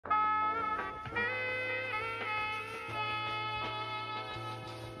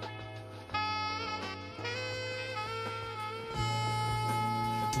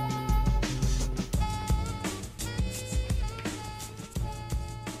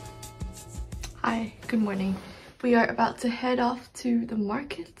Hi, good morning. We are about to head off to the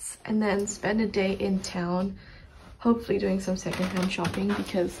markets and then spend a day in town, hopefully doing some secondhand shopping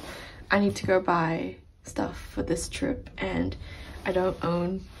because I need to go buy stuff for this trip and I don't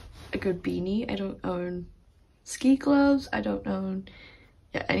own a good beanie, I don't own ski gloves, I don't own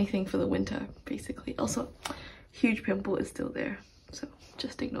anything for the winter basically. Also, huge pimple is still there, so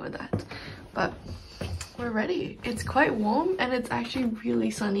just ignore that. But we're ready. It's quite warm and it's actually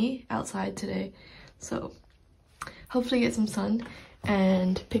really sunny outside today, so hopefully get some sun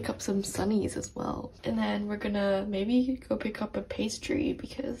and pick up some sunnies as well. And then we're gonna maybe go pick up a pastry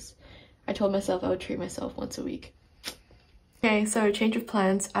because I told myself I would treat myself once a week. Okay, so change of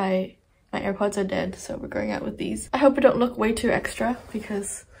plans. My AirPods are dead, so we're going out with these. I hope I don't look way too extra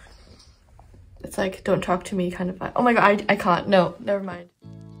because it's like don't talk to me kind of vibe. Oh my god, I can't. No, never mind.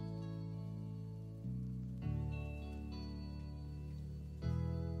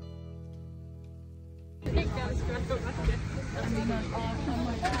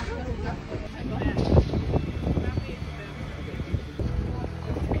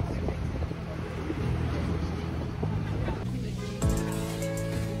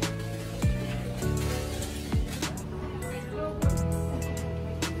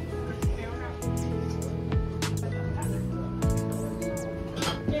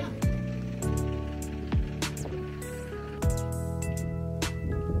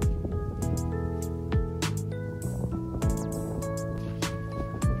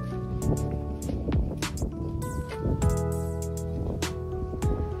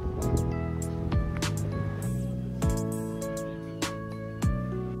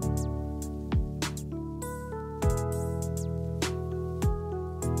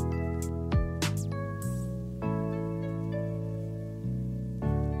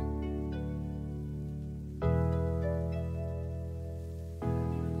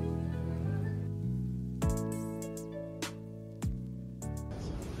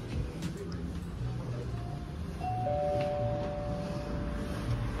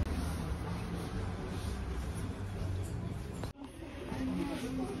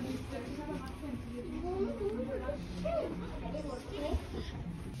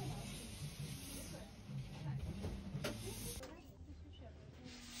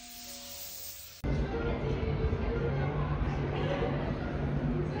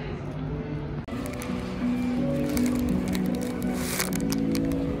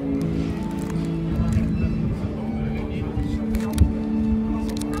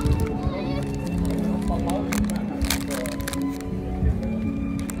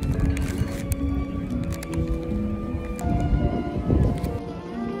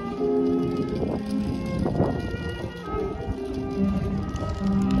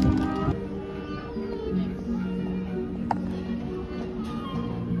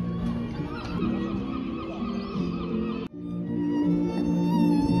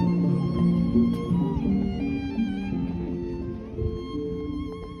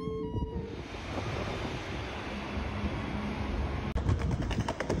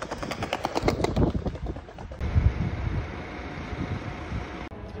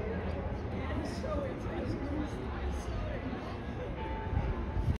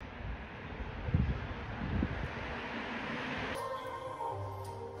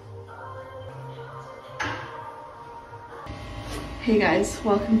 Hey guys,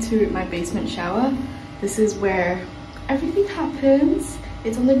 welcome to my basement shower. This is where everything happens.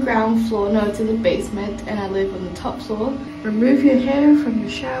 It's on the ground floor. No, it's in the basement and I live on the top floor. Remove your hair from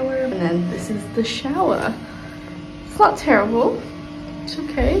your shower and then this is the shower. It's not terrible, it's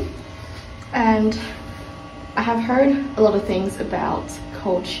okay. And I have heard a lot of things about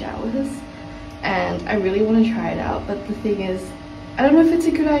cold showers and I really want to try it out, but the thing is, I don't know if it's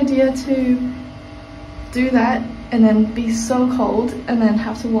a good idea to do that and then be so cold and then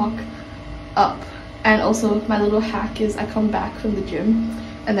have to walk up. And also my little hack is I come back from the gym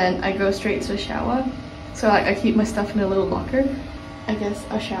and then I go straight to the shower. So like I keep my stuff in a little locker. I guess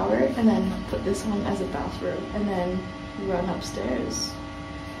I'll shower and then put this on as a bathroom and then run upstairs.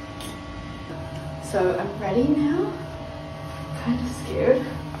 So I'm ready now. Kind of scared.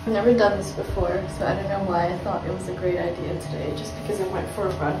 I've never done this before, so I don't know why I thought it was a great idea today, just because I went for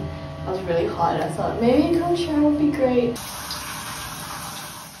a run. I was really hot and I thought maybe a cold shower would be great.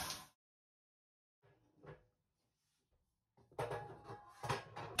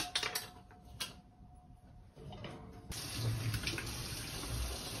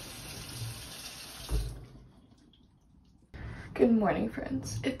 Good morning,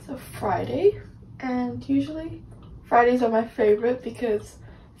 friends. It's a Friday and usually Fridays are my favorite because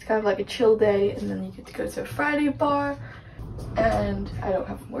it's kind of like a chill day and then you get to go to a Friday bar. And I don't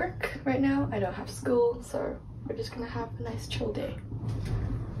have work right now, I don't have school, so we're just gonna have a nice chill day.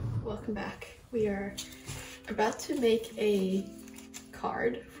 Welcome back. We are about to make a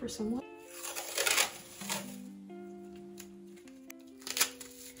card for someone.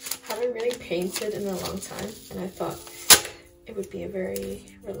 Haven't really painted in a long time, and I thought it would be a very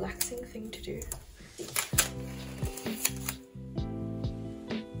relaxing thing to do.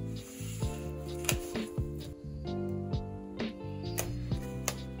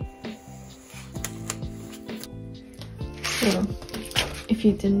 So, if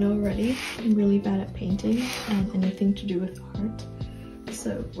you didn't know already, I'm really bad at painting and anything to do with art.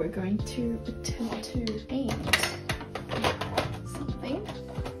 So we're going to attempt to paint something.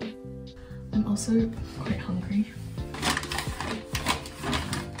 I'm also quite hungry.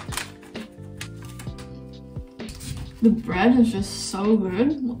 The bread is just so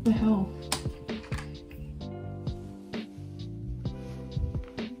good. What the hell?